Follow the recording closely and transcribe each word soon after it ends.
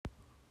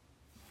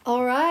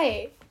All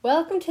right.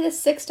 Welcome to the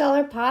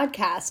 $6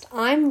 podcast.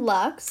 I'm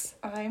Lux.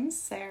 I'm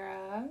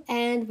Sarah.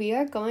 And we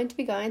are going to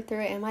be going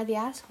through Am I the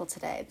Asshole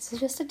today. This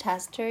is just a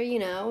tester,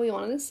 we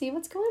wanted to see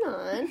what's going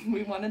on.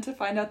 We wanted to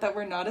find out that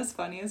we're not as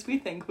funny as we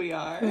think we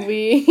are.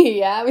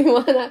 We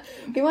want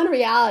a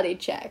reality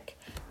check.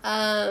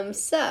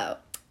 So,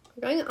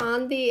 we're going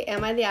on the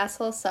Am I the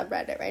Asshole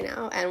subreddit right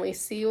now, and we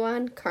see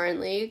one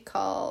currently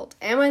called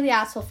Am I the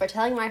Asshole for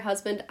telling my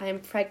husband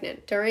I'm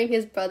pregnant during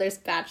his brother's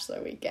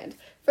bachelor weekend?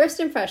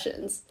 First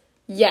impressions.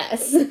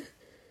 Yes.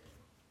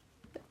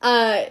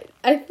 I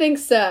think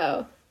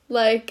so.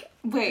 Wait,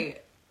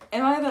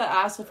 am I the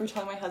asshole for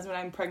telling my husband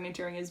I'm pregnant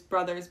during his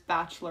brother's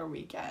bachelor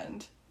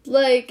weekend?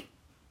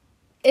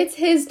 It's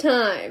his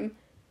time.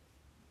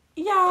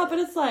 Yeah, but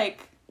it's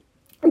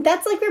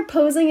That's like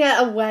proposing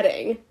at a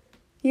wedding.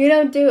 You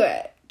don't do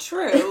it.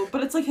 True,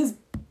 but it's his...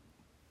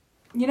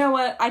 You know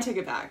what? I take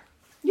it back.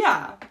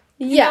 Yeah.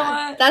 You know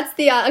what? That's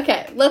the...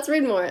 okay, let's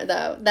read more,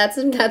 though. That's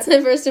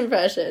my first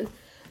impression.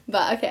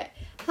 But, okay.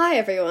 Hi,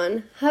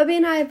 everyone. Hubby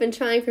and I have been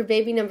trying for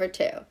baby number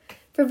 2.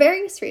 For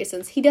various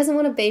reasons, he doesn't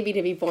want a baby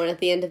to be born at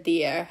the end of the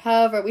year.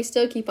 However, we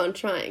still keep on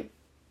trying.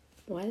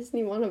 Why doesn't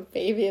he want a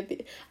baby at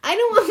the... I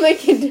don't want my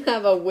kid to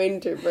have a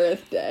winter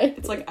birthday.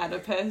 It's like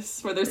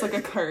Oedipus, where there's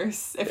a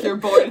curse if you're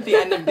born at the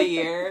end of the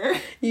year.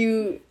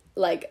 Your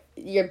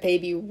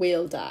baby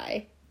will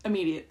die.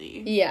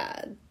 Immediately.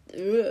 Yeah.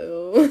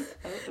 Ooh.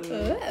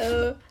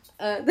 The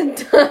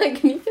dog,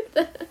 can you get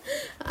that?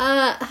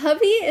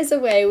 Hubby is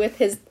away with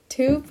his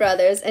 2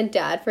 brothers and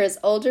dad for his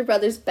older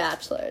brother's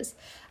bachelors.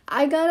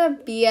 I got a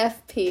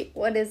BFP.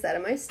 What is that?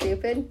 Am I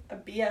stupid? A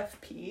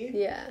BFP?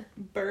 Yeah.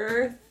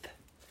 Birth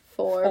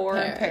for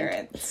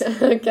parents.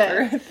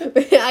 Okay.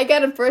 I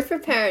got a birth for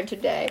parent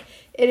today.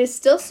 It is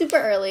still super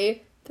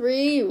early.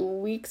 3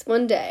 weeks,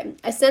 1 day.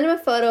 I sent him a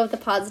photo of the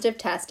positive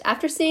test.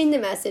 After seeing the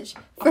message,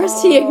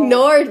 first he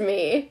ignored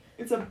me.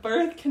 It's a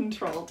birth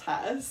control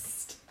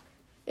test.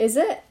 Is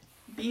it?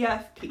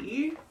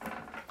 BFP.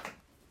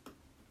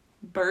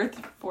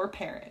 Birth for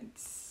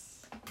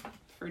parents.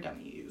 For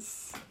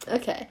dummies.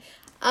 Okay.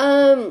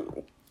 After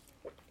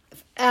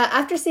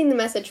seeing the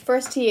message,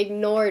 first he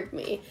ignored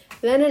me.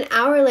 Then an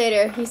hour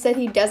later, he said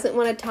he doesn't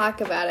want to talk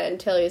about it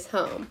until he's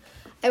home.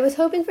 I was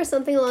hoping for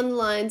something along the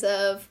lines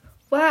of,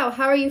 wow,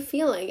 how are you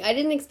feeling? I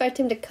didn't expect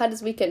him to cut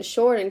his weekend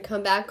short and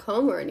come back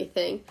home or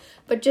anything,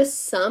 but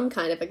just some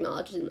kind of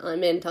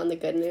acknowledgement on the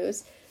good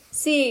news.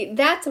 See,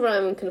 that's where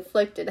I'm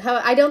conflicted.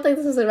 I don't think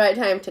this is the right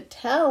time to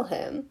tell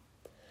him.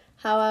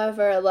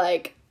 However,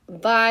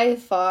 by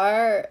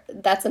far,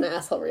 that's an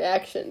asshole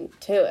reaction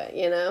to it,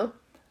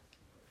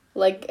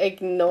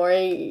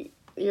 ignoring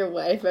your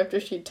wife after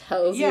she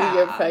tells you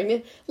you're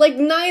pregnant.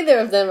 Neither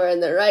of them are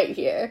in the right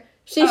here.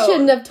 She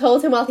shouldn't have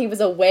told him while he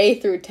was away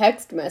through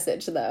text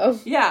message, though.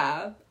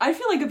 Yeah. I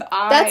feel like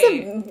that's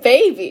a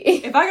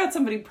baby. If I got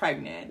somebody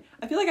pregnant,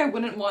 I feel like I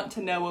wouldn't want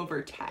to know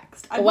over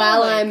text.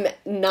 While I'm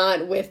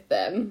not with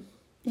them.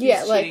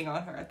 He's cheating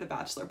on her at the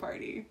bachelor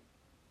party.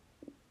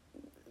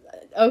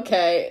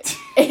 Okay.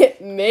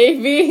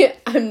 Maybe.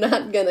 I'm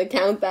not gonna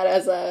count that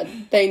as a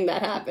thing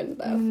that happened,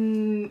 though.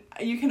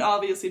 You can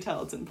obviously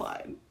tell it's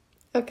implied.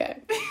 Okay.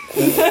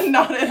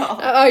 Not at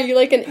all. Are you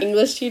an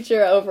English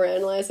teacher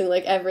overanalyzing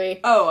every...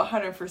 Oh,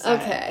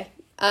 100%. Okay.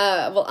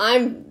 Well,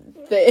 I'm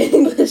the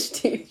English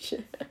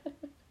teacher.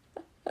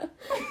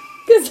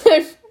 Because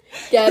I'm...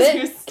 Get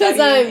it? Because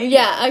I'm...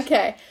 Yeah,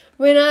 okay.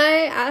 When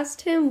I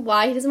asked him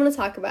why he doesn't want to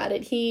talk about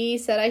it, he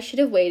said I should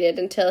have waited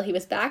until he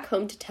was back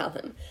home to tell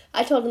him.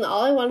 I told him that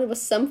all I wanted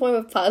was some form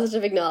of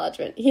positive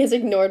acknowledgement. He has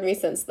ignored me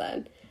since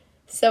then.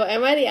 So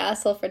am I the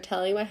asshole for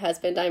telling my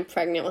husband I'm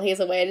pregnant while he's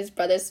away at his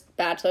brother's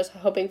bachelor's,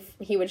 hoping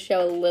he would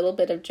show a little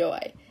bit of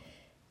joy?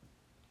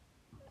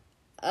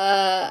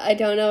 I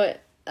don't know.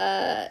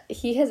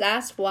 He has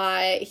asked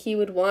why he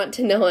would want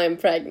to know I'm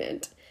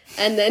pregnant.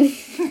 And then...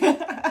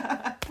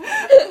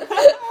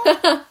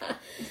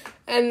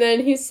 and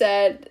then he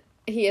said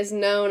he has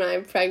known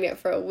I'm pregnant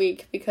for a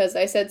week because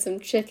I said some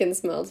chicken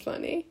smelled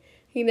funny.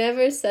 He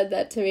never said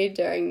that to me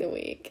during the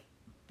week.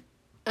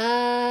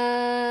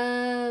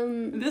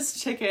 This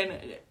chicken,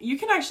 you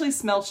can actually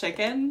smell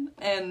chicken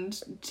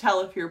and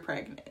tell if you're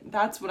pregnant.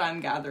 That's what I'm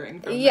gathering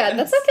from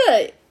this.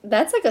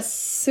 That's like a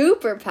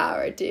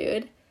superpower,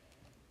 dude.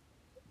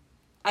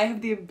 I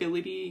have the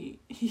ability,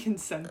 he can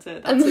sense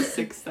it. That's a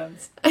sixth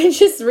sense.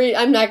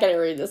 I'm not gonna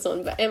read this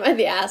one, but am I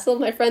the asshole?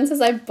 My friend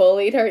says I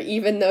bullied her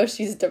even though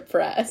she's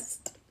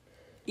depressed.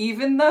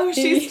 Even though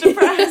she's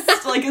depressed?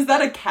 Is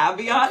that a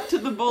caveat to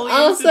the bullying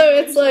Also,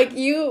 situation? it's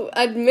you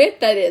admit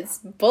that it's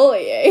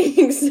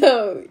bullying,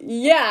 so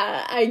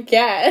yeah, I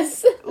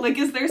guess.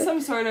 Is there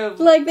some sort of...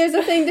 there's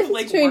a thing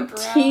between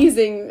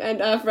teasing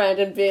a friend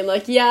and being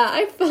yeah,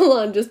 I full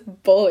on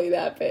just bully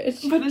that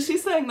bitch. But is she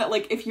saying that,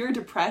 if you're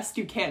depressed,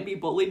 you can't be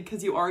bullied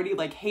because you already,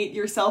 hate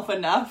yourself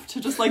enough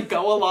to just,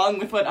 go along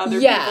with what other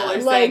people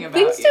are saying about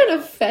you? Things don't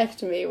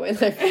affect me when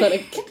I feel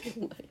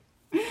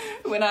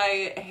when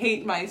I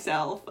hate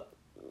myself,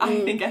 I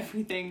think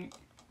everything...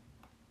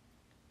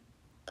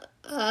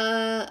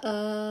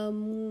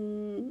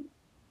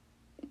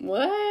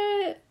 What?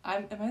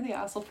 Am I the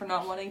asshole for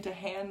not wanting to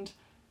hand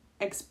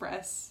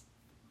express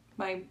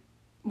my...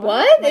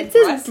 What? My it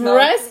says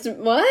breast...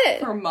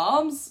 What? For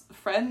mom's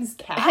friend's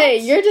cat? Hey,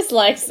 you're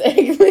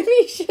dyslexic. Maybe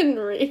you shouldn't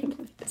read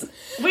this.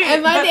 Wait,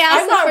 am I the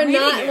asshole for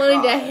not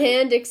wanting to wrong.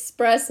 hand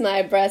express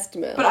my breast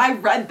milk? But I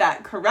read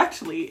that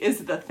correctly,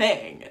 is the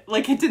thing.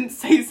 Like, it didn't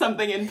say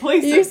something in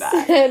place you of that.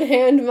 You said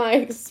hand my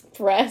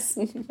express...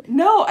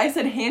 No, I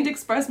said hand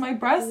express my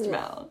breast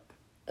milk.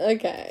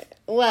 Okay,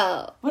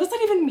 well... What does that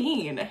even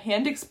mean?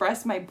 Hand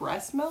express my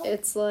breast milk?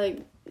 It's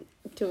like,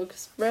 to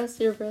express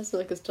your breast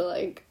milk is to,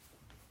 like,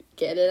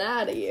 get it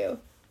out of you.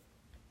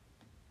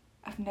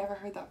 I've never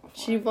heard that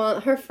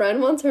before. Her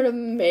friend wants her to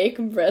make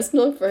breast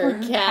milk for her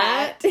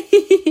cat.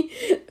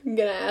 I'm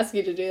gonna ask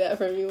you to do that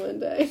for me one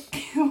day.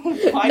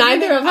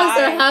 Neither of us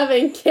are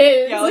having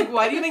kids. Yeah, like,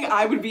 why do you think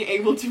I would be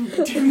able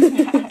to do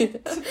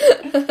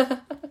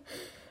that?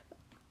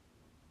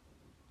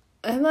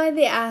 Am I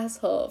the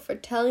asshole for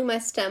telling my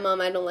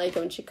stepmom I don't like it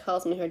when she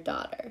calls me her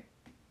daughter?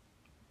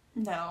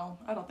 No,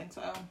 I don't think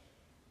so.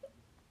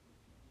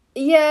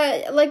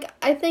 Yeah, like,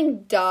 I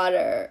think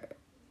daughter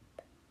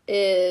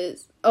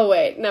is... Oh,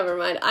 wait, never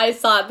mind. I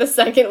saw the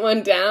second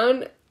one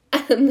down,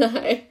 and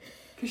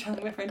You're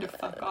telling my friend to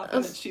fuck off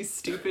and that she's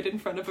stupid in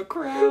front of a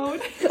crowd.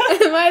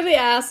 Am I the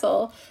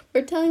asshole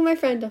for telling my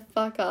friend to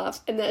fuck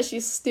off and that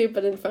she's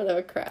stupid in front of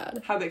a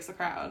crowd? How big's the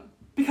crowd?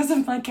 Because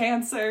of my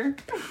cancer.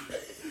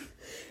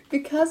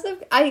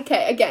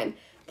 Okay, again,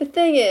 the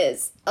thing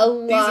is, These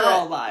are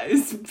all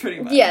lies, pretty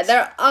much. Yeah,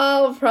 they're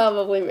all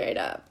probably made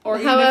up. Or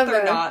even if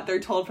they're not, they're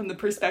told from the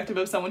perspective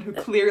of someone who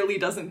clearly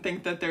doesn't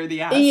think that they're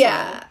the asshole.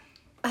 Yeah.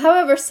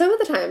 However, some of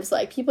the times,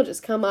 like, people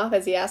just come off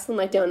as the asshole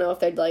and I don't know if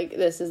they're like,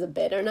 this is a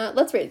bit or not.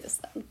 Let's read this,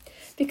 then.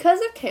 Because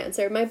of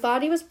cancer, my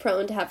body was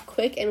prone to have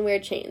quick and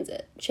weird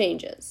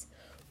changes.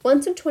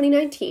 Once in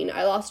 2019,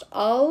 I lost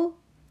all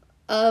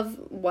of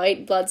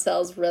white blood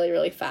cells really,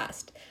 really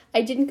fast.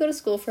 I didn't go to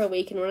school for a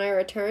week, and when I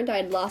returned, I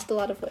had lost a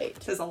lot of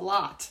weight. Says a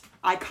lot.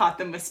 I caught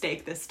the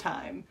mistake this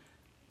time.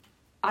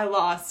 I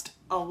lost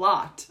a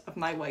lot of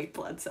my white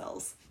blood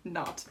cells.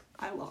 Not,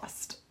 I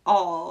lost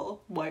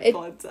all white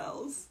blood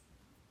cells.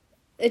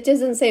 It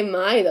doesn't say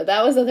mine, though.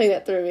 That was the thing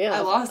that threw me off.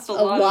 I lost a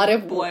lot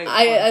of white blood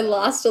cells. I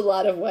lost a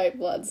lot of white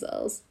blood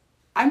cells.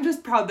 I'm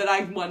just proud that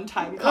I one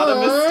time caught a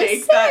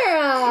mistake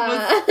Sarah.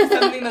 That was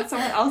something that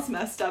someone else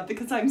messed up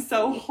because I'm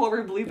so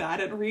horribly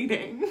bad at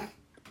reading.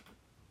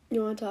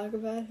 You want to talk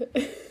about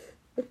it?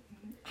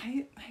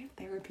 I have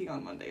therapy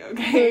on Monday,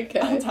 okay? Okay.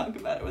 I'll talk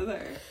about it with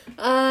her.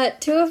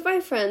 Two of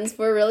my friends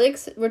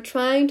were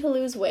trying to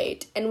lose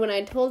weight, and when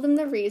I told them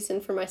the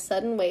reason for my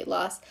sudden weight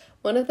loss,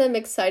 one of them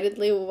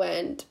excitedly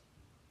went,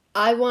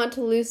 I want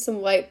to lose some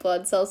white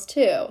blood cells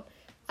too.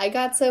 I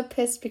got so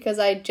pissed because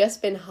I had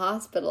just been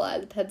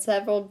hospitalized, had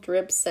several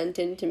drips sent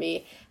into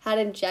me, had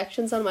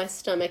injections on my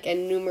stomach,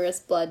 and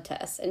numerous blood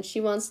tests, and she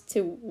wants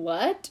to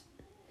what?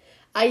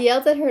 I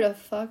yelled at her to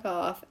fuck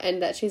off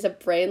and that she's a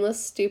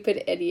brainless,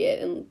 stupid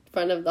idiot in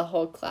front of the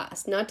whole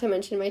class, not to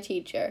mention my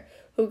teacher,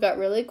 who got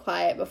really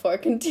quiet before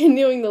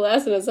continuing the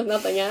lesson as if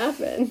nothing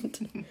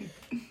happened.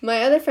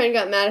 My other friend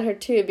got mad at her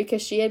too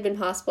because she had been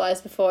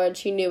hospitalized before and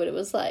she knew what it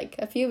was like.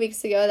 A few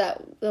weeks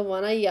ago, the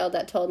one I yelled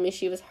at told me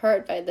she was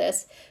hurt by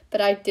this,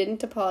 but I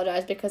didn't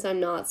apologize because I'm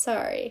not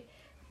sorry.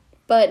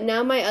 But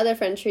now my other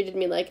friend treated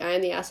me like I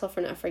am the asshole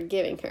for not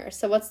forgiving her.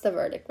 So what's the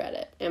verdict,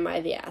 Reddit? Am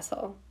I the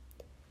asshole?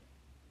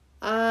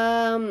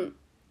 I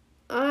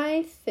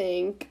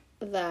think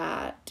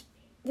that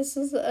this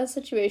is a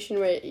situation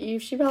where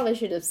she probably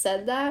should have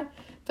said that,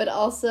 but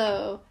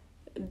also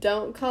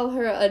don't call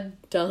her a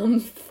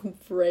dumb,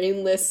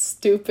 brainless,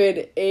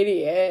 stupid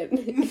idiot.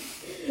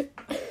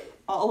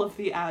 All of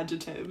the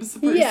adjectives.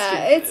 Yeah,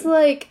 stupid. It's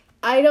like,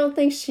 I don't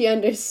think she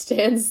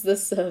understands the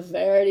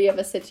severity of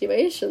a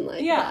situation like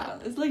that. Yeah,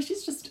 it's like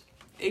she's just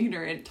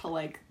ignorant to,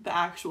 like, the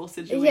actual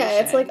situation. Yeah,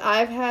 it's like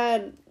I've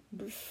had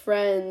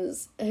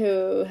friends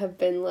who have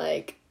been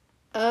like,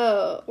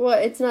 oh, well,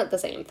 it's not the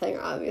same thing,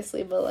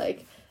 obviously, but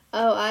like,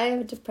 oh, I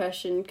have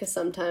depression because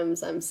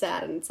sometimes I'm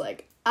sad, and it's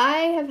like, I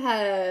have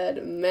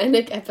had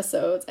manic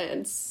episodes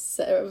and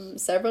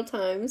several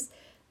times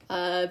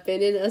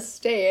been in a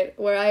state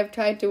where I've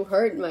tried to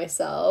hurt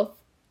myself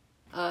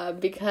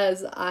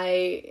because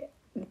I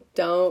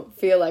don't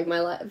feel like my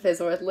life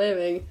is worth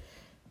living.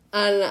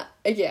 And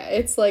yeah,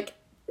 it's like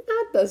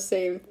not the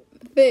same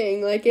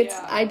thing. Like, it's,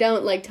 yeah. I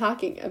don't like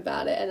talking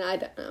about it, and I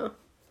don't know.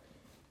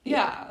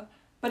 Yeah.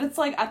 But it's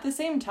like, at the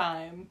same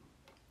time,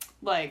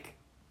 like,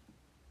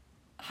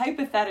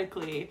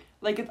 hypothetically,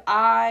 like, if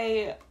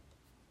I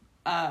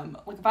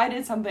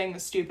did something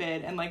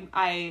stupid and, like,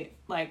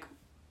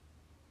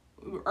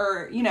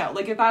 or, you know,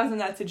 like, if I was in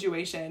that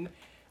situation,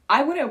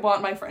 I wouldn't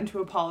want my friend to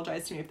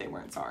apologize to me if they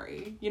weren't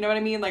sorry. You know what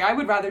I mean? Like, I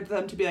would rather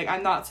them to be like,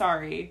 I'm not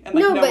sorry, and,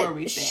 like, know where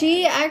we stand.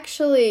 She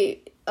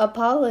actually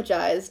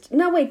apologized.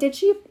 No, wait, did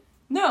she?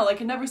 No, like,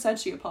 it never said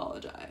she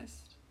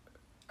apologized.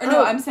 Or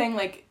no, I'm saying,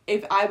 like,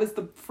 if I was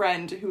the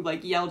friend who,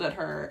 like, yelled at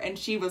her, and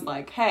she was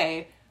like,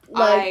 hey,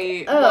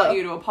 like, I want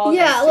you to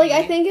apologize to me.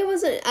 I think it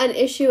was an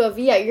issue of,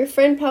 your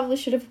friend probably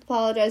should have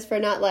apologized for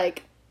not,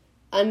 like,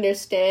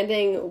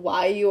 understanding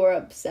why you were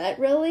upset,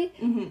 really.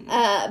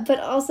 Mm-hmm. But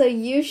also,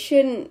 you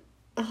shouldn't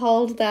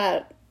hold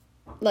that,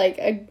 like,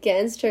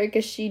 against her,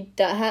 because she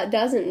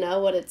doesn't know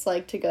what it's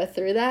like to go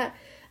through that.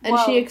 And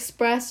she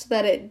expressed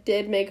that it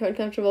did make her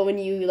uncomfortable when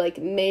you, like,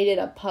 made it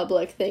a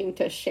public thing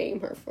to shame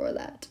her for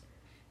that.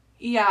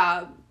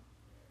 Yeah.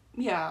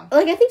 Yeah.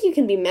 Like, I think you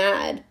can be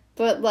mad,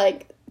 but,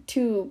 like,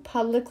 to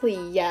publicly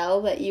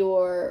yell that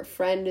your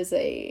friend is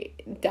a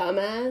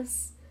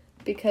dumbass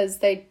because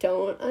they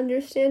don't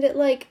understand it,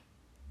 like,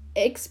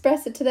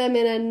 express it to them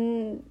in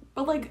a...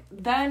 But, like,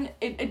 then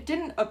it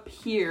didn't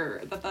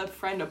appear that the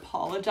friend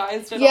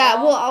apologized at all. Yeah,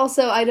 well,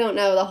 also, I don't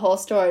know the whole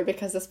story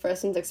because this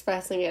person's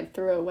expressing it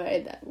through a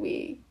way that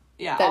we...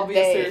 Yeah, that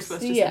obviously you're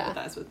supposed to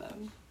sympathize with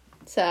them.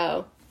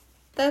 So,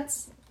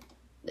 that's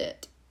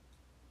it.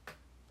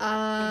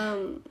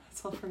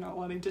 That's all for not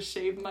wanting to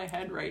shave my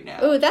head right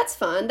now. Ooh, that's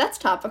fun. That's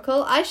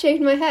topical. I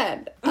shaved my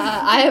head.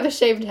 I have a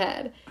shaved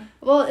head.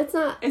 Well, it's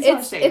not... It's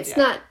not shaved It's yet.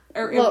 not...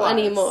 Or it well, was.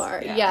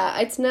 anymore. Yeah,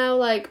 it's now,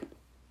 like...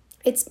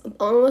 It's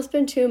almost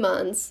been 2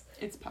 months.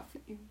 It's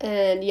puffy.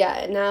 And,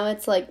 yeah, now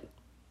it's, like...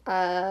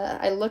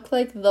 I look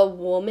like the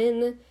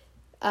woman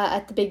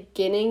at the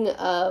beginning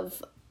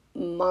of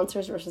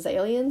Monsters vs.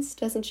 Aliens.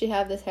 Doesn't she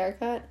have this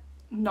haircut?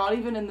 Not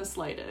even in the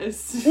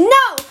slightest.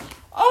 No!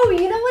 Oh,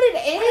 you know what it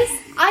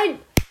is?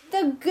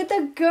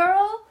 The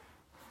girl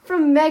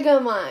from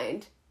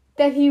Megamind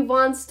that he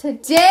wants to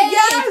date.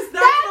 Yes,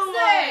 that's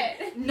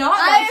it! Not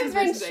I Monsters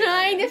have been vs.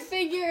 trying to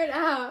figure it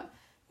out.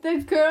 The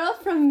girl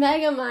from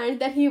Megamind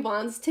that he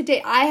wants to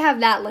date. I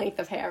have that length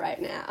of hair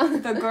right now.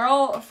 The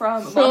girl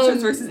from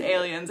Monsters vs.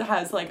 Aliens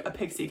has, like, a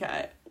pixie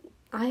cut.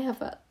 I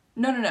have a...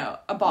 No.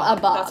 A bob.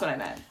 A bob. That's what I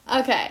meant.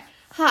 Okay.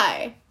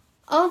 Hi.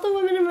 All the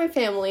women in my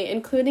family,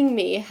 including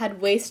me,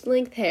 had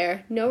waist-length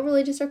hair, no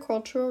religious or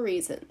cultural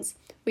reasons.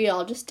 We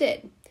all just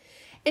did.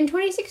 In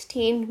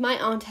 2016, my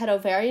aunt had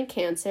ovarian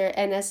cancer,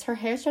 and as her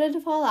hair started to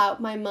fall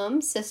out, my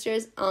mom,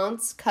 sisters,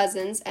 aunts,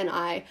 cousins, and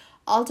I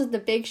all did the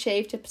big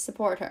shave to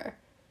support her.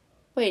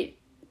 Wait,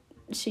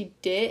 she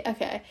did?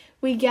 Okay.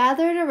 We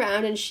gathered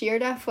around and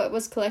sheared off what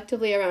was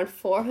collectively around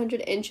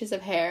 400 inches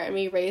of hair, and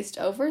we raised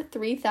over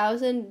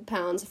 3,000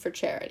 pounds for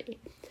charity.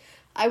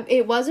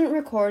 It wasn't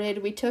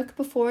recorded. We took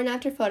before and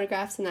after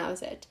photographs, and that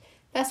was it.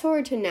 Fast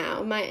forward to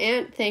now. My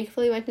aunt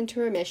thankfully went into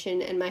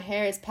remission, and my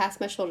hair is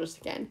past my shoulders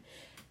again.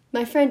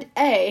 My friend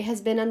A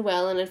has been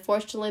unwell, and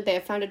unfortunately they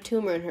have found a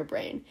tumor in her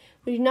brain.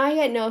 We do not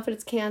yet know if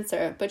it's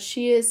cancer, but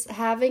she is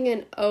having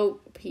an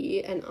OP,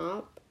 I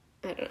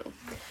don't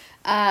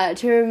know,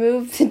 to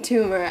remove the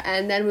tumor,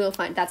 and then we'll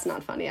find... That's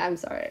not funny, I'm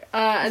sorry.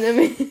 And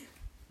then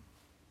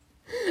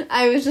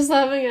I was just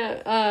having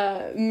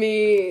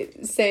me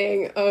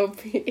saying OP.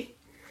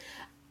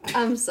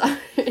 I'm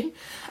sorry.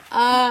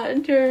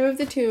 To remove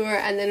the tumor,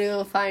 and then we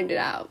will find it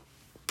out.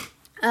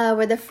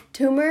 Where the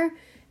tumor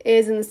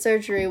is in the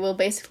surgery, will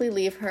basically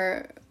leave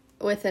her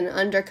with an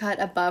undercut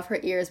above her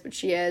ears, which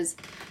she has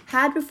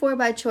had before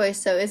by choice,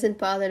 so isn't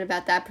bothered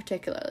about that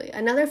particularly.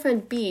 Another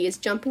friend, B, is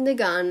jumping the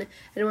gun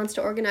and wants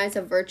to organize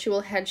a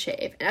virtual head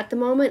shave, and at the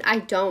moment, I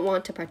don't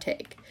want to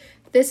partake.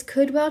 This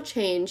could well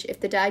change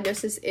if the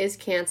diagnosis is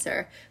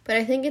cancer, but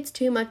I think it's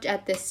too much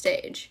at this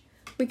stage.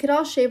 We could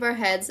all shave our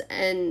heads,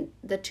 and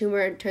the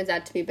tumor turns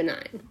out to be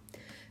benign.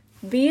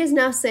 B is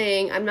now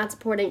saying I'm not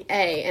supporting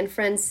A, and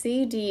friends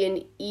C, D,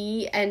 and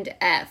E, and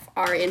F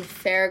are in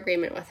fair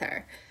agreement with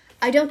her.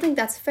 I don't think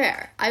that's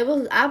fair. I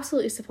will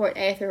absolutely support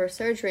A through her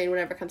surgery and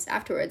whatever comes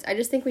afterwards. I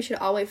just think we should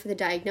all wait for the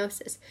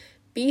diagnosis.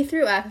 B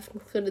through F have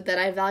concluded that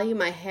I value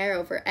my hair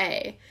over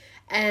A,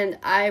 and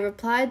I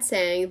replied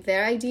saying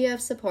their idea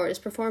of support is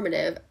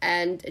performative,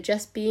 and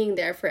just being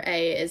there for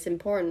A is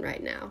important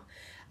right now.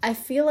 I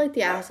feel like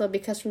the asshole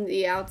because from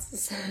the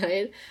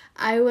outside,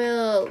 I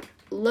will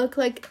look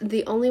like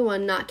the only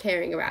one not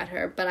caring about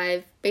her, but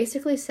I've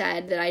basically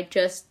said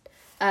that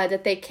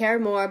that they care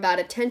more about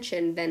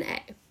attention than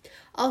A.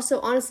 Also,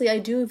 honestly, I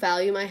do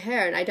value my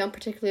hair, and I don't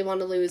particularly want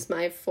to lose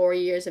my 4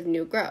 years of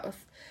new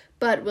growth,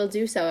 but will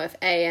do so if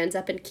A ends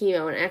up in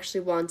chemo and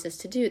actually wants us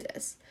to do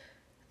this.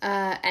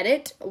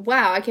 Edit.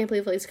 Wow, I can't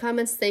believe all these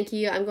comments. Thank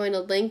you. I'm going to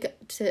link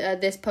to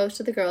this post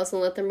to the girls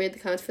and let them read the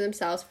comments for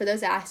themselves. For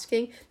those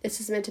asking, this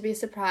is meant to be a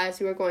surprise.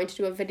 We were going to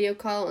do a video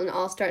call and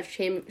all start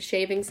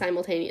shaving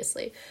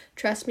simultaneously.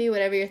 Trust me,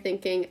 whatever you're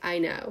thinking, I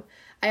know.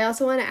 I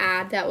also want to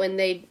add that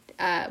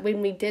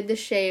when we did the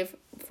shave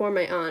for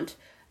my aunt,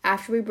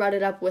 after we brought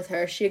it up with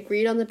her, she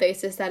agreed on the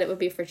basis that it would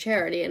be for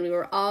charity, and we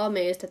were all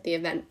amazed at the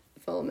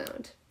eventful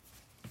amount.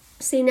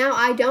 See, now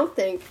I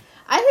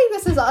think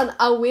this is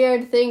a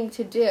weird thing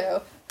to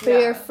do for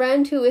your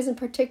friend who isn't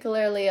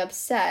particularly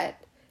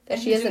upset that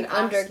she isn't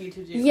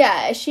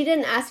Yeah, she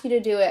didn't ask you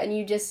to do it, and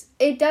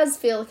it does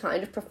feel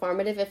kind of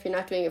performative if you're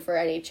not doing it for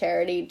any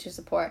charity to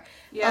support.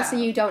 Yeah. Also,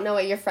 you don't know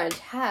what your friend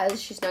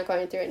has. She's not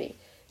going through any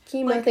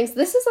chemo things.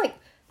 This is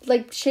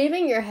like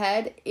shaving your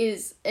head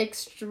is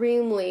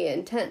extremely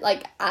intense.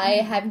 Like, I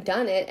have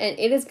done it, and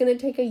it is going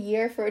to take a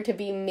year for it to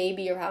be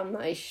maybe around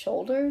my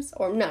shoulders,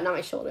 or no, not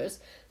my shoulders,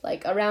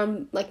 like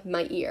around like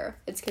my ear.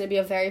 It's going to be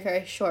a very,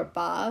 very short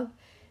bob,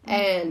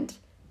 And,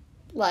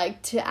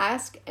 like, to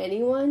ask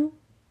anyone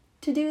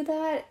to do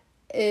that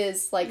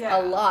is, like,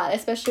 a lot,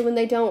 especially when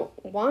they don't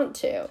want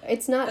to.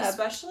 It's not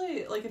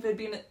especially, like, if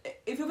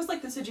it was,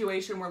 like, the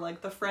situation where,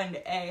 like, the friend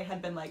A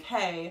had been like,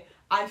 hey,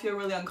 I feel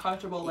really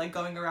uncomfortable, like,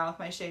 going around with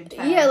my shaved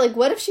head. Yeah, like,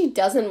 what if she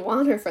doesn't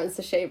want her friends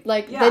to shave?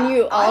 Like, then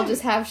you all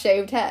just have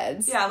shaved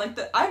heads. Yeah, like,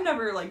 I've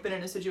never, like, been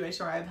in a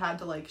situation where I've had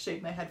to, like,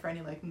 shave my head for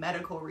any, like,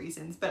 medical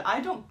reasons, but I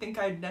don't think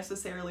I'd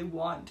necessarily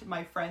want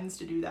my friends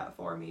to do that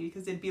for me,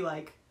 because it'd be,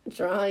 like...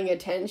 drawing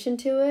attention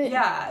to it?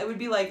 Yeah, it would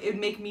be, like, it'd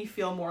make me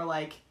feel more,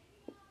 like,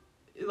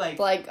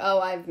 oh,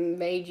 I've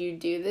made you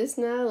do this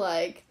now?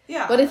 Like,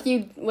 yeah. What if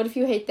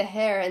you hate the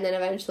hair and then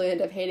eventually end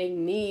up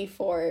hating me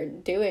for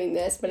doing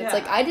this? But it's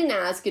like, I didn't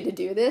ask you to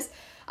do this.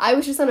 I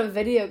was just on a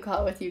video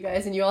call with you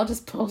guys and you all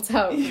just pulled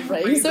out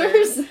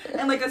razors.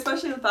 And, like,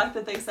 especially the fact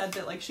that they said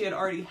that, like, she had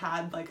already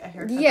had, like, a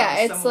haircut.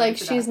 Yeah, it's like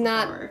she's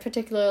not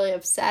particularly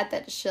upset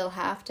that she'll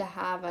have to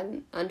have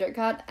an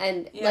undercut.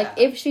 And, like,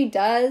 if she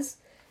does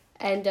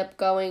end up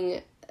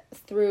going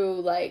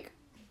through, like,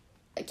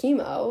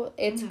 chemo,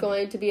 it's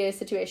going to be a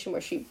situation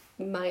where she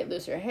might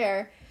lose her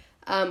hair,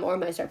 or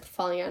might start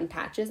falling out in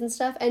patches and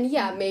stuff, and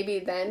maybe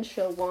then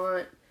she'll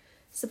want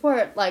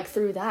support, like,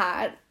 through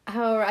that.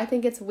 However, I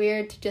think it's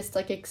weird to just,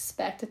 like,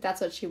 expect that that's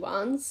what she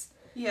wants.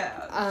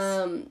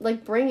 Yeah.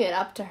 Like, bring it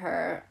up to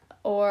her,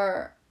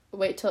 or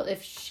wait till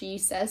if she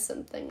says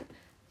something.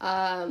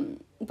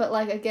 But,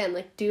 like, again,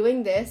 like,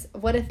 doing this,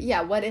 what if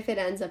it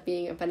ends up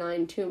being a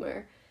benign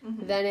tumor?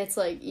 Then it's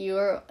like,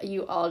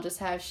 you all just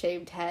have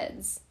shaved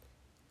heads.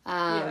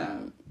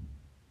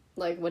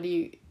 Like,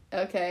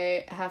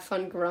 okay, have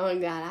fun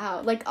growing that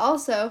out. Like,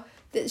 also,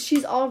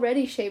 she's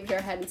already shaved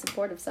her head in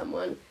support of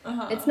someone.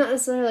 It's not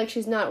necessarily like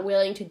she's not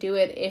willing to do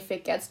it if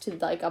it gets to,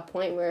 like, a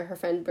point where her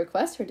friend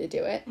requests her to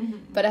do it.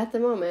 But at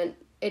the moment,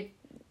 it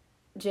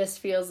just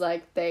feels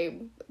like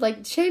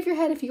shave your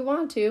head if you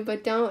want to,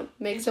 but don't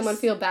make someone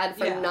feel bad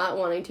for not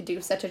wanting to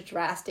do such a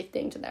drastic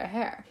thing to their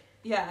hair.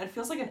 Yeah, it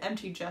feels like an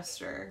empty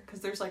gesture, because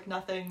there's, like,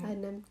 nothing...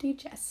 An empty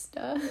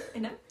gesture.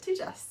 An empty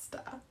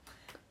gesture.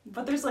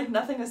 But there's, like,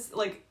 nothing...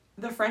 Like,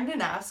 the friend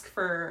didn't ask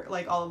for,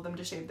 like, all of them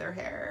to shave their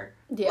hair.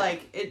 Yeah.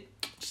 Like,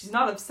 she's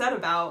not upset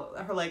about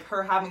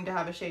her having to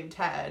have a shaved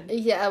head.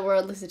 Yeah, or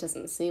at least it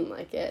doesn't seem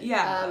like it.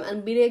 Yeah.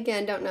 And we,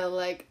 again, don't know,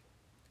 like,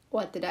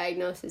 what the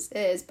diagnosis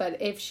is, but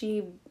if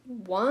she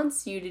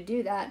wants you to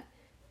do that,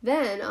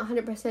 then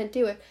 100%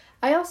 do it.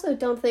 I also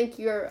don't think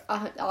you're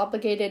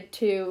obligated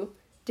to...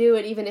 do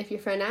it even if your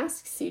friend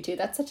asks you to.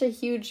 That's such a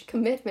huge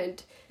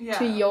commitment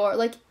to your,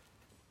 like,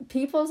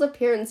 people's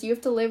appearance. You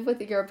have to live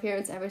with your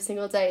appearance every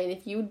single day, and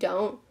if you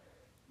don't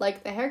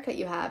like the haircut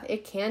you have,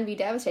 it can be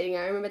devastating.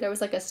 I remember there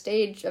was, like, a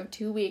stage of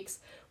 2 weeks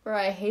where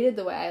I hated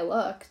the way I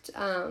looked,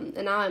 and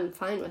now I'm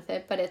fine with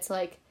it, but it's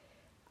like,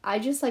 I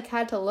just, like,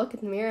 had to look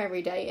in the mirror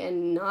every day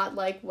and not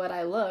like what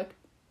I looked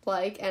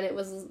like, and it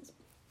was,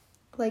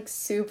 like,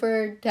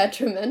 super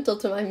detrimental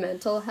to my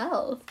mental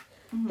health.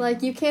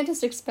 Like, you can't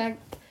just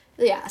expect...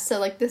 Yeah, so,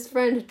 like, this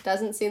friend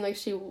doesn't seem like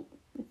she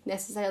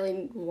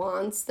necessarily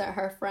wants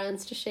her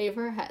friends to shave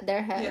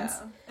their heads.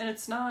 Yeah, and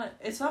it's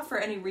not for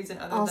any reason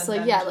other also,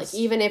 than... Also, like,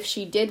 even if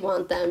she did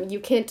want them, you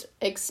can't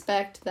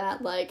expect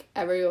that, like,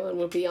 everyone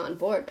would be on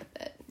board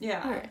with it.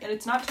 Yeah, right. And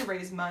it's not to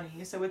raise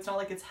money, so it's not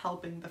like it's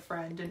helping the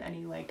friend in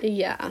any, like...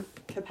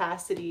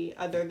 capacity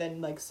other than,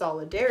 like,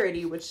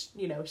 solidarity, which,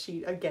 you know,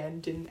 she,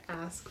 again, didn't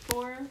ask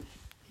for.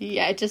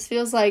 Yeah, it just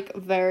feels, like,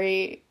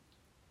 very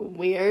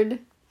weird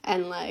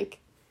and, like...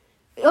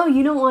 Oh,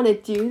 you don't want to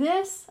do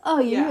this? Oh,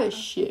 you're a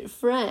shit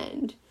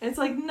friend. It's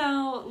like,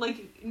 no,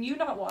 like, you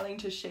not wanting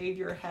to shave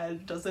your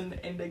head doesn't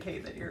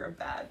indicate that you're a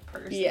bad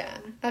person. Yeah.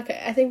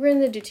 Okay, I think we're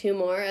going to do 2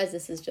 more, as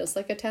this is just,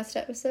 like, a test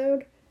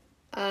episode.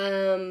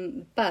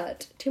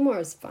 But 2 more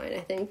is fine,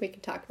 I think. We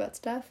can talk about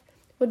stuff.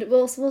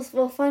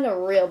 We'll find a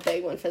real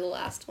big one for the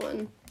last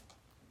one.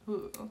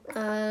 Ooh.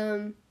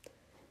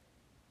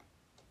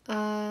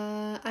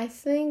 I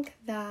think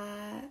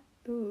that...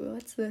 Ooh,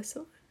 what's this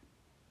one?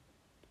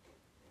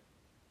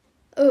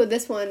 Oh,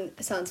 this one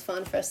sounds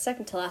fun for a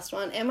second to last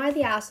one. Am I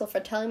the asshole for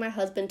telling my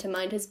husband to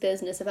mind his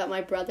business about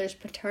my brother's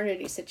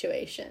paternity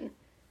situation?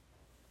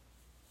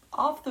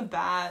 Off the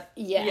bat,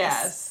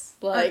 yes.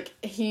 Like,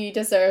 he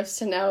deserves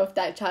to know if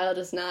that child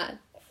is not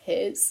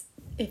his,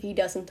 if he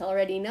doesn't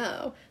already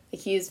know.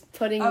 Like, he's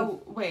putting...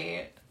 Oh,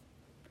 wait.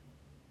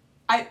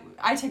 I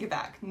take it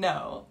back.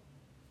 No.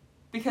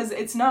 Because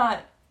it's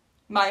not...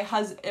 My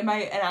husband, am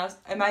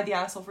I the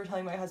asshole for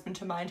telling my husband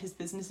to mind his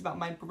business about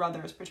my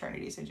brother's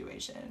paternity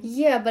situation?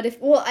 Yeah, but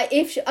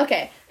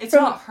okay. It's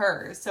not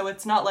hers, so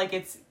it's not like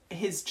it's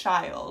his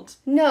child.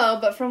 No,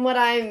 but from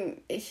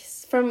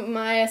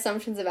my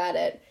assumptions about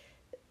it,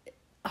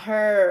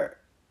 her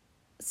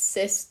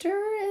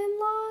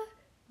sister-in-law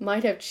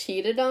might have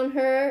cheated on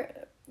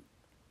her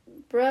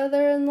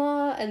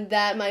brother-in-law, and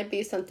that might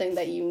be something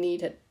that you need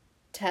to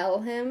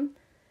tell him.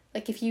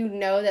 Like, if you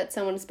know that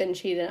someone's been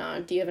cheated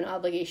on, do you have an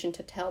obligation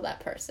to tell that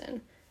person?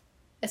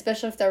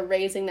 Especially if they're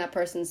raising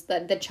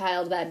the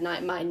child that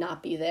might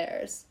not be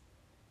theirs.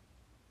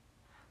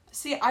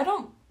 See, I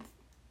don't...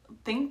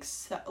 think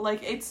so.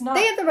 Like, it's not...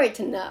 They have the right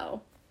to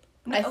know.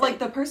 Like,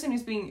 the person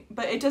who's being...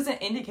 But it doesn't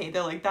indicate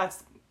that, like,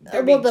 that's...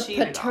 Well, the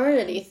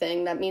paternity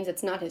thing, that means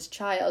it's not his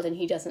child and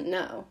he doesn't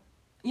know.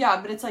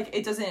 Yeah, but it's like,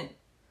 it doesn't...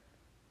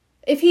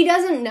 If he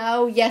doesn't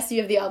know, yes, you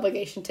have the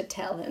obligation to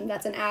tell him.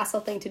 That's an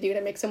asshole thing to do,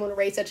 to make someone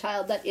raise a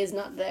child that is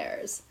not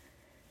theirs.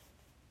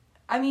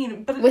 I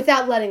mean, but...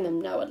 Without letting them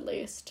know, at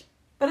least.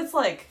 But it's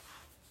like...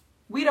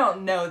 We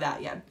don't know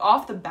that yet.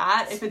 Off the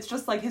bat, if it's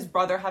just, like, his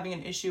brother having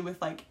an issue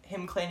with, like,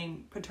 him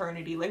claiming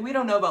paternity, like, we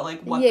don't know about,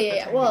 like, what the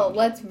paternity means. Well,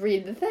 let's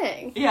read the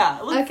thing. Yeah,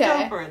 let's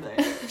go further.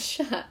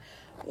 Shut.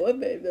 What,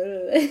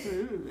 baby?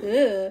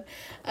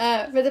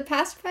 For the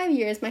past 5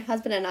 years, my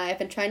husband and I have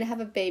been trying to have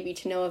a baby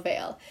to no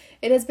avail.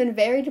 It has been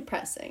very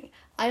depressing.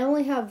 I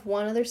only have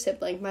one other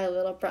sibling, my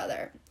little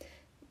brother.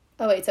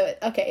 Oh, wait,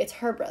 it's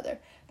her brother.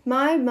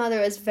 My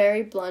mother is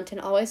very blunt and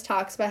always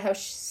talks about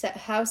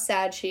how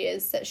sad she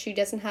is that she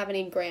doesn't have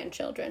any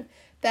grandchildren.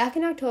 Back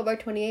in October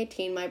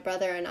 2018, my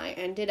brother and I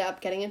ended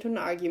up getting into an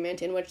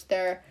argument in which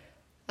there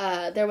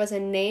was a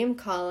name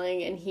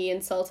calling and he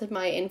insulted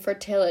my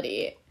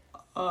infertility.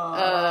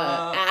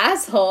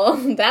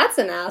 Asshole. That's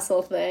an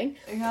asshole thing.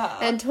 Yeah.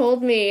 And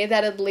told me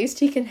that at least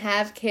he can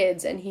have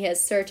kids and he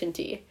has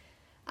certainty.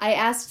 I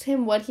asked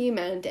him what he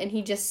meant and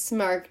he just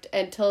smirked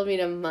and told me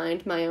to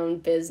mind my own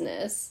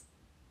business.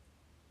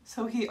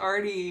 So he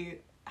already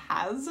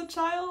has a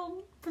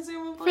child,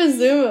 presumably?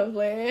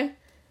 Presumably.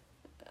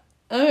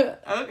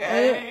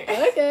 Okay.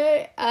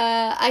 Okay.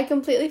 I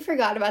completely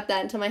forgot about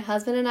that until my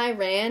husband and I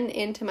ran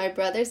into my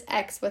brother's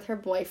ex with her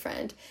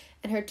boyfriend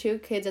and her 2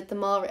 kids at the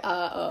mall.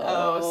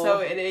 So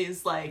it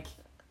is like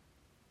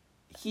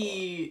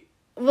he...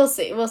 We'll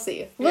see.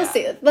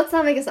 Let's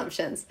not make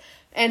assumptions.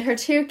 And her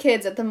 2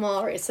 kids at the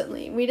mall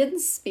recently. We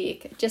didn't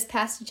speak, just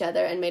passed each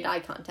other and made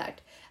eye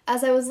contact.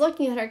 As I was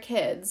looking at her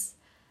kids,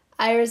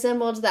 I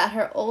resembled that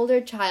her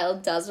older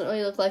child doesn't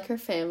really look like her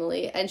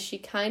family, and she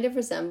kind of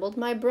resembled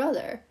my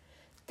brother.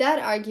 That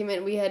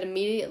argument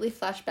immediately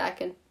flashed back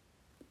into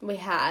my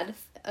head.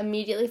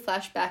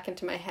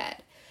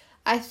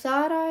 I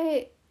thought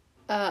I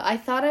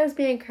was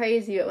being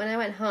crazy, but when I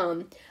went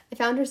home, I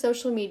found her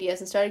social medias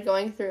and started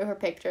going through her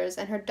pictures,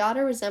 and her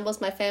daughter resembles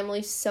my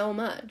family so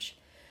much.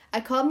 I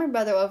called my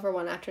brother over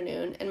one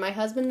afternoon, and my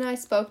husband and I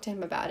spoke to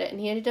him about it, and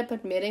he ended up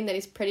admitting that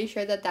he's pretty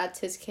sure that that's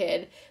his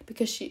kid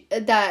because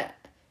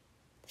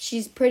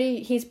he's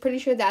pretty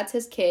sure that's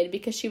his kid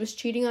because she was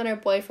cheating on her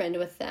boyfriend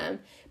with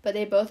them, but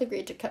they both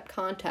agreed to cut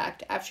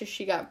contact after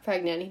she got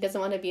pregnant. He doesn't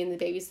want to be in the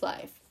baby's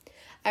life.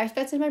 I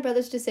respected my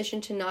brother's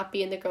decision to not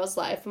be in the girl's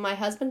life, but my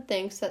husband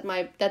thinks that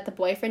the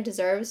boyfriend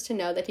deserves to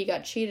know that he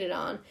got cheated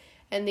on,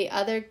 and the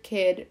other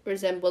kid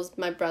resembles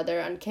my brother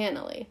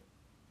uncannily.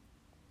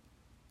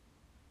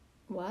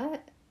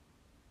 What?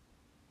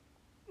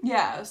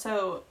 Yeah,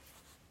 so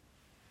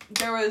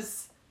there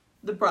was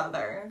the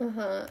brother.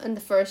 And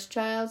the first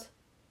child,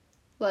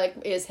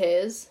 is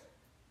his?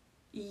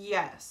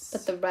 Yes.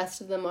 But the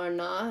rest of them are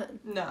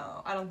not?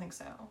 No, I don't think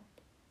so.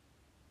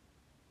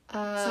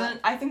 So then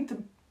I think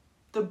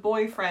the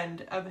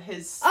boyfriend of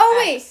his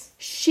wait!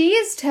 She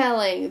is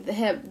telling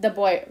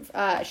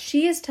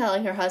she is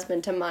telling her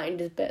husband to mind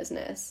his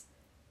business.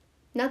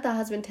 Not the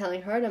husband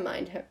telling her to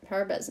mind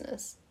her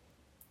business.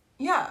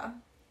 Yeah.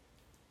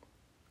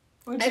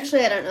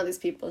 Actually, I don't know these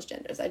people's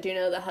genders. I do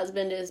know the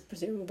husband is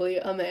presumably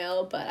a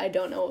male, but I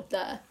don't know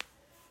the...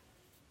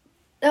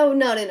 Oh,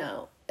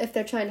 no. If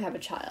they're trying to have a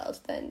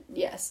child, then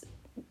yes.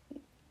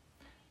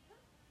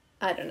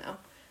 I don't know.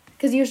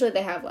 Because usually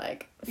they have,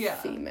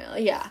 female.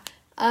 Yeah.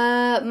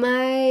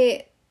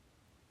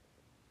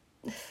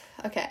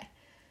 Okay.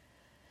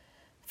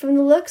 From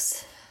the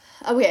looks...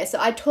 Okay, so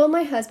I told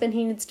my husband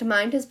he needs to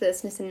mind his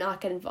business and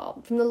not get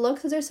involved. From the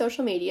looks of their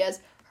social medias,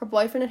 her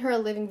boyfriend and her are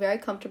living very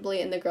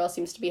comfortably and the girl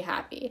seems to be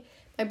happy.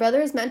 My brother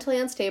is mentally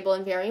unstable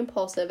and very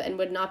impulsive and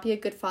would not be a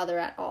good father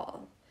at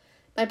all.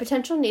 My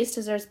potential niece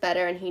deserves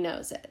better and he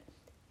knows it.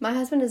 My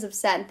husband is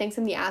upset and thinks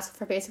I'm the asshole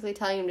for basically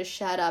telling him to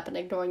shut up and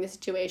ignoring the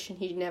situation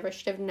he never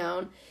should have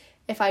known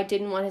if I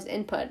didn't want his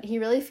input. He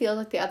really feels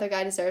like the other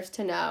guy deserves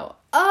to know.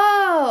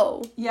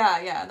 Oh!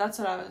 Yeah, that's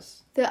what I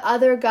was... The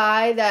other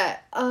guy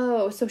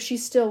so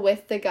she's still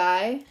with the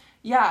guy?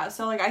 Yeah,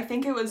 so, I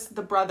think it was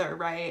the brother,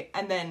 right?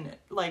 And then,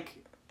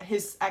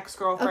 his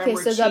ex-girlfriend were cheating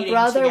together. Okay, so the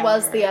brother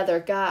was the other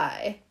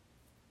guy.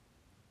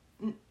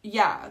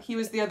 Yeah, he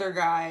was the other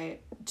guy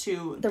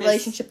to... The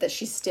relationship that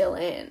she's still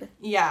in.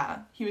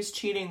 Yeah, he was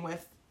cheating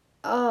with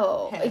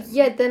him.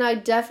 Yeah, then I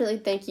definitely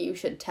think you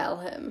should tell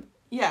him.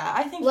 Yeah,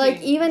 I think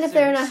even if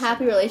they're in a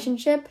happy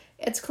relationship,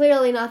 it's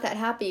clearly not that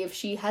happy if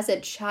she has a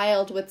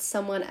child with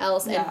someone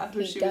else and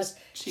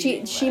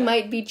she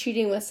might be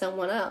cheating with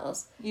someone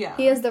else. Yeah.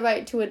 He has the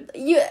right to it.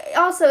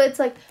 It's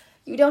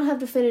you don't have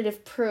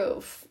definitive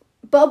proof.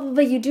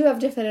 But you do have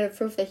definitive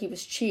proof that he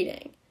was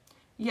cheating.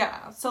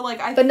 Yeah, so,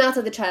 But not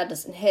that the child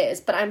isn't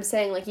his, but I'm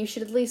saying, you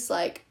should at least,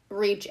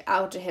 reach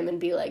out to him and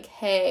be like,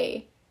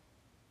 hey,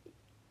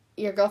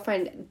 your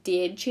girlfriend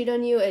did cheat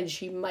on you, and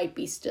she might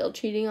be still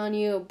cheating on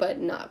you, but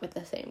not with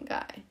the same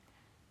guy.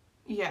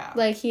 Yeah.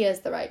 He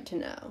has the right to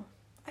know.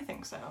 I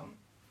think so.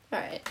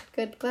 Alright,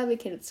 good. Glad we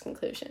came to this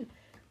conclusion.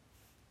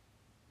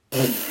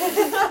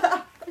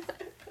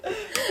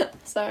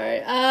 Sorry.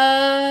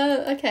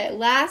 Okay,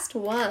 last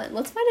one.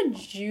 Let's find a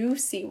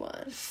juicy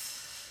one.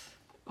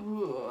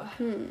 Ooh.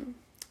 Am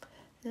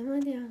I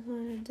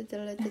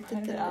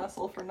the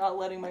asshole for not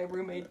letting my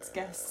roommate's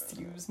guests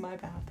use my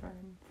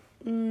bathroom?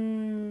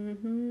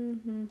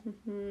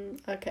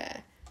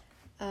 Okay.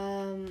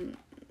 Am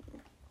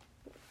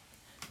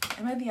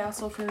I the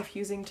asshole for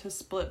refusing to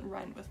split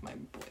rent with my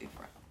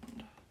boyfriend?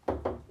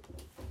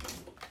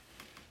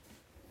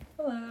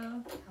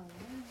 Hello.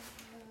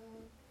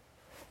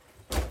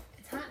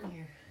 It's hot in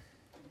here.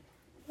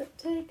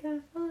 Take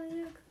off all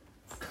your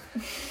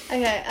clothes.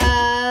 Okay,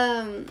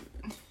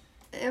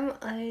 am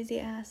I the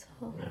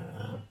asshole?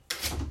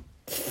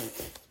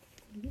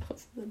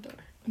 Close the door.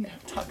 No,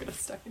 Tom got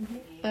stuck in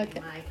here. Okay.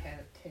 My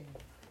coat, too.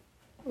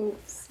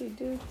 Oopsie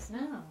doops.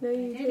 No, No,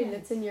 you I didn't.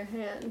 It's in your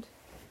hand.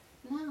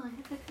 No, I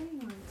have the green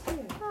one,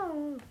 too.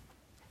 Oh.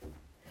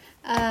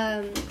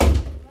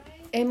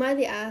 Am I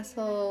the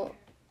asshole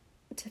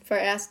for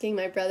asking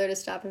my brother to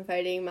stop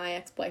inviting my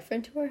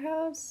ex-boyfriend to our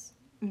house?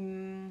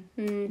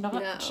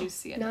 Not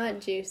juicy enough.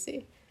 Not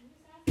juicy.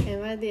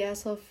 Am I the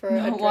asshole for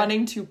not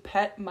wanting to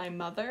pet my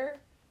mother?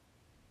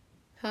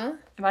 Huh?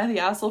 Am I the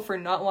asshole for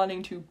not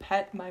wanting to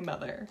pet my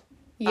mother?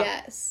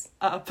 Yes.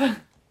 Up.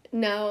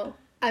 No,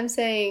 I'm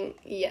saying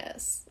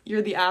yes.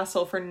 You're the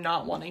asshole for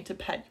not wanting to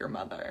pet your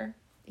mother.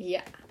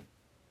 Yeah.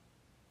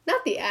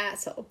 Not the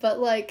asshole, but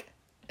like,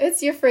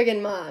 it's your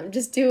friggin' mom.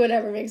 Just do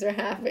whatever makes her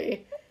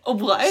happy.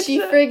 What? She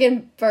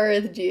friggin'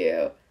 birthed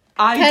you.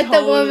 Pet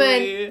the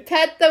woman.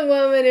 Pet the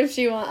woman if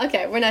she wants.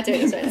 Okay, we're not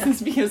doing this right now. This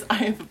is because I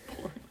have a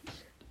poor...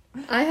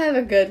 I have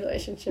a good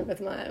relationship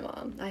with my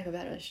mom. I have a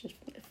bad relationship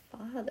with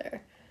my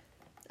father.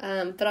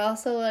 But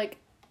also, like,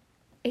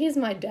 he's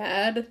my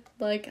dad.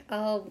 Like,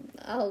 I'll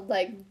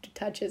like,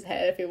 touch his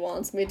head if he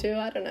wants me to.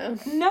 I don't know.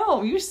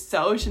 No, you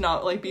should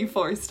not, like, be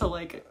forced to,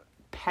 like,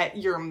 pet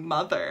your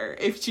mother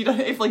if you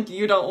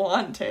don't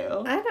want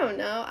to. I don't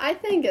know. I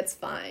think it's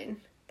fine.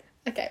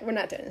 Okay, we're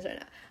not doing this right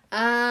now.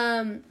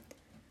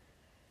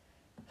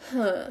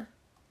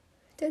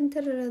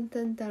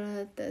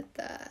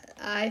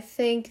 I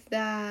think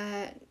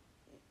that...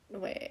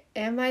 Wait,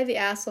 am I the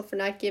asshole for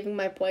not giving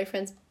my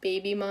boyfriend's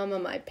baby mama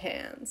my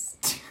pants?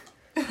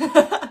 This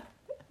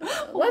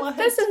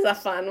is a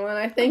fun one,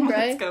 I think,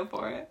 right? Let's go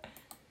for it.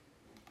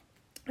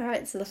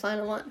 Alright, so the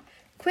final one.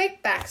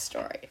 Quick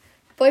backstory.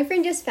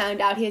 Boyfriend just found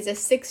out he has a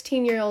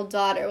 16-year-old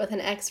daughter with an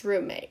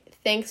ex-roommate,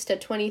 thanks to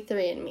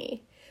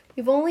 23andMe.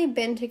 We've only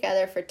been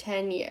together for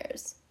 10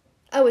 years.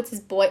 Oh, it's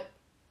his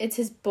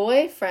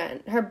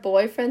boyfriend. Her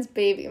boyfriend's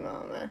baby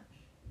mama.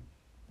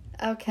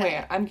 Okay.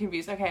 Wait, I'm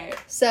confused. Okay.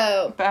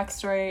 So...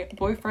 Backstory.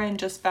 Boyfriend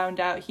just found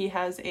out he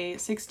has a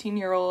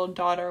 16-year-old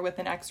daughter with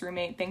an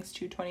ex-roommate thanks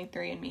to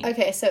 23andMe.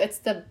 Okay, so it's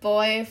the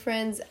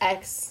boyfriend's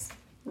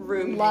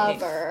roommate.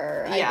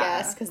 Lover, I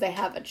guess, because they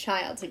have a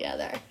child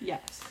together.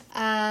 Yes.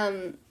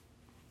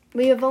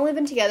 We have only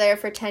been together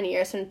for 10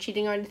 years, so no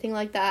cheating or anything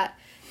like that.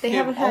 They've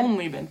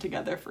only been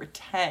together for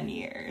 10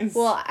 years.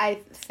 Well, I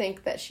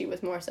think that she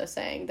was more so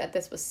saying that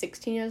this was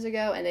 16 years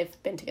ago, and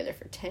they've been together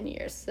for 10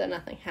 years, so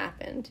nothing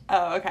happened.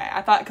 Oh, okay.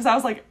 I thought, because I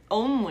was like,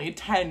 only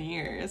 10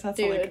 years. That's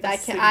Dude,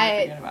 like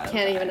I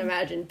can't even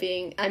imagine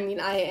being, I mean,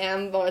 I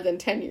am more than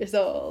 10 years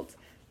old,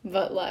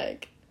 but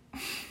like,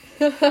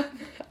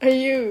 are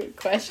you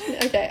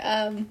questioning?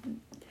 Okay,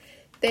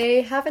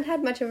 they haven't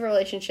had much of a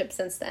relationship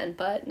since then,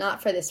 but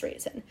not for this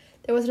reason.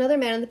 There was another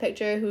man in the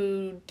picture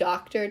who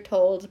doctor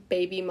told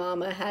baby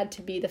mama had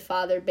to be the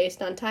father based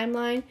on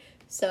timeline,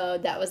 so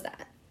that was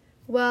that.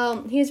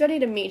 Well, he's ready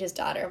to meet his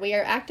daughter. We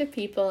are active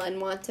people and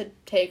want to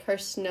take her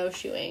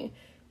snowshoeing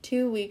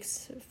 2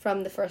 weeks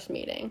from the first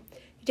meeting.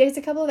 He takes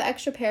a couple of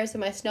extra pairs of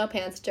my snow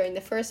pants during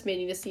the first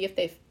meeting to see if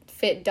they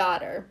fit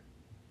daughter.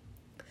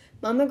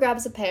 Mama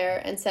grabs a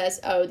pair and says,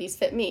 "Oh, these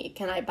fit me.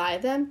 Can I buy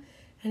them?"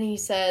 And he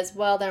says,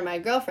 "Well, they're my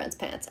girlfriend's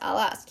pants. I'll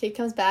ask." He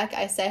comes back.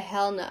 I say,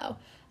 "Hell no.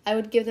 I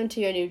would give them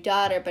to your new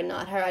daughter, but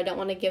not her. I don't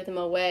want to give them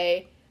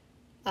away,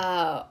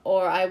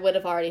 or I would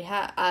have already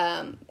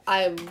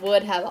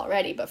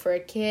already, but for a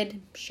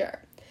kid,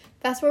 sure."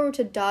 Fast forward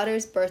to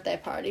daughter's birthday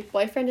party.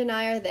 Boyfriend and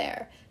I are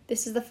there.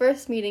 This is the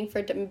first meeting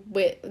for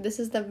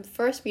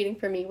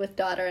me with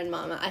daughter and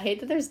mama. I hate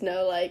that there's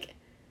no like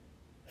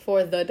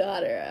for the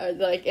daughter, or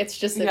like it's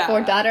just like, for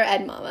daughter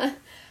and mama.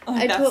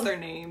 That's their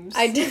names.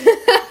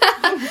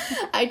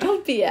 I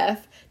told BF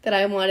that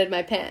I wanted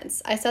my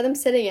pants. I saw them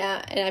sitting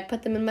out, and I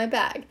put them in my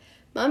bag.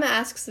 Mama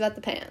asks about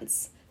the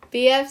pants.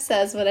 BF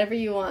says, "Whatever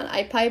you want."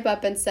 I pipe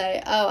up and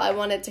say, "Oh, I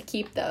wanted to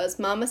keep those."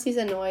 Mama seems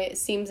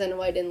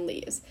annoyed and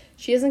leaves.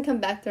 She doesn't come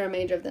back the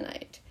remainder of the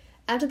night.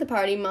 After the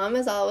party, Mom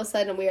is all of a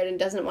sudden weird and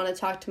doesn't want to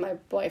talk to my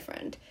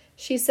boyfriend.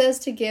 She says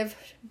to give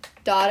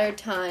daughter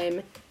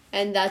time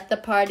and that the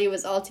party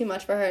was all too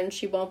much for her and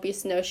she won't be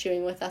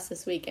snowshoeing with us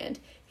this weekend.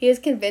 He is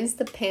convinced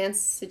the pants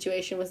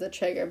situation was the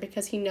trigger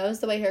because he knows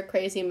the way her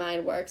crazy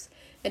mind works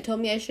and told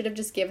me I should have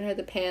just given her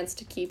the pants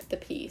to keep the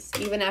peace,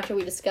 even after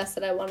we discussed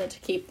that I wanted to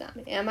keep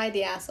them. Am I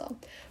the asshole?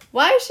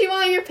 Why does she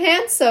want your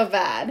pants so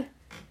bad?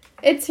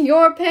 It's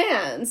your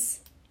pants.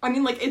 I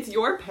mean, like, it's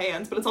your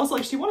pants, but it's also,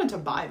 like, she wanted to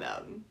buy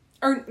them.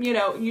 Or, you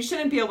know, you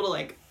shouldn't be able to,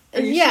 like,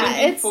 or you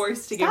shouldn't be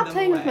forced to give them away. Stop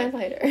playing with my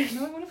lighter.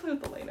 No, I want to play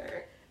with the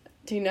lighter.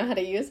 Do you know how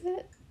to use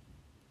it?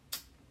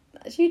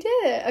 She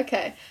did.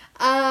 Okay.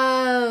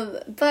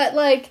 But,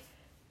 like,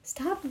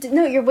 stop.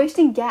 No, you're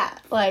wasting gas.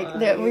 Like,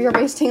 you're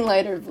wasting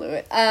lighter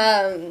fluid.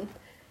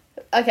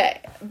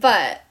 Okay.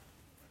 But,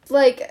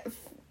 like,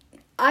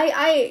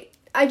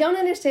 I don't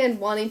understand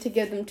wanting to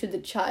give them to the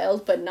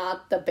child, but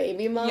not the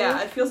baby mom.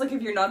 Yeah, it feels like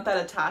if you're not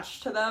that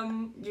attached to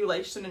them, you,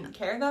 like, shouldn't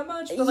care that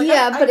much. But, like,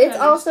 yeah, but it's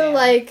understand. also,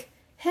 like,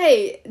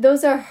 hey,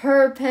 those are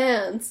her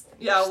pants.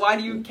 Yeah, why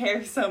do you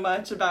care so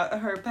much about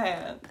her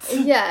pants?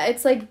 Yeah,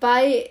 it's like,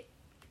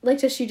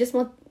 does she just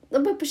want...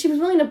 But she was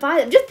willing to buy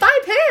them. Just buy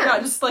pants! Yeah,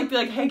 just, like, be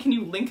like, hey, can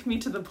you link me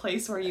to the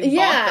place where you bought the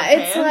pants? Yeah,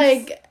 it's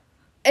like...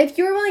 If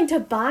you were willing to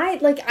buy,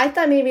 like, I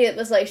thought maybe it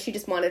was, like, she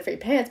just wanted free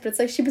pants, but it's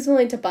like she was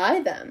willing to buy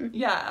them.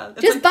 Yeah.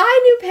 Just like, buy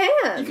new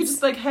pants! You could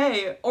just, like,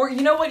 hey, or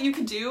you know what you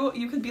could do?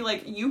 You could be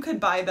like, you could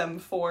buy them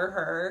for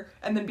her,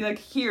 and then be like,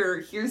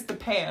 here's the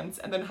pants,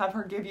 and then have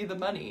her give you the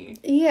money.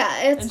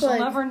 Yeah, it's and she'll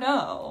like... never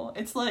know.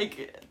 It's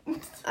like...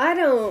 I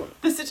don't...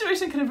 The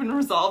situation could have been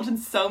resolved in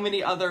so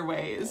many other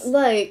ways.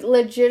 Like,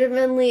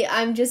 legitimately,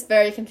 I'm just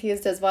very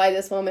confused as why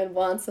this woman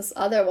wants this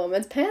other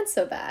woman's pants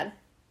so bad.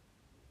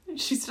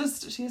 She's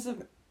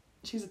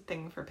a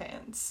thing for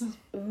pants.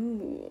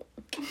 Ooh.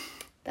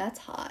 That's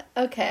hot.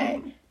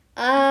 Okay.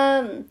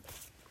 Yeah,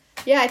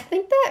 I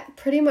think that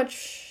pretty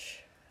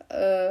much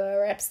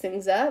wraps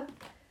things up.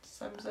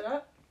 Sums it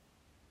up?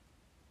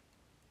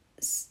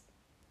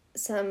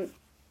 Sums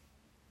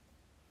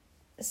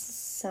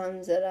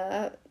it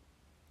up.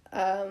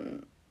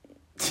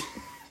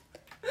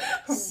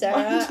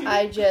 Sarah,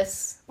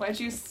 Why'd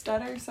you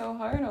stutter so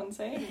hard on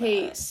saying that?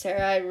 Hey,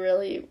 Sarah, I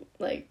really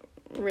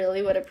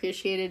would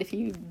appreciate it if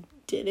you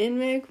didn't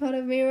make fun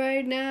of me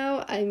right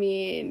now. I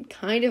mean,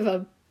 kind of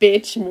a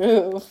bitch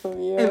move from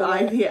you. Am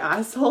I the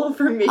asshole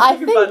for making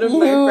fun of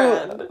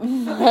my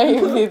friend?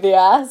 Might be the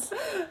ass.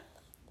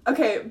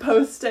 Okay,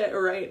 post it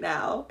right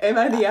now. Am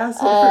I the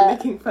asshole for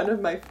making fun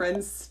of my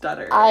friend's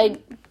stutter?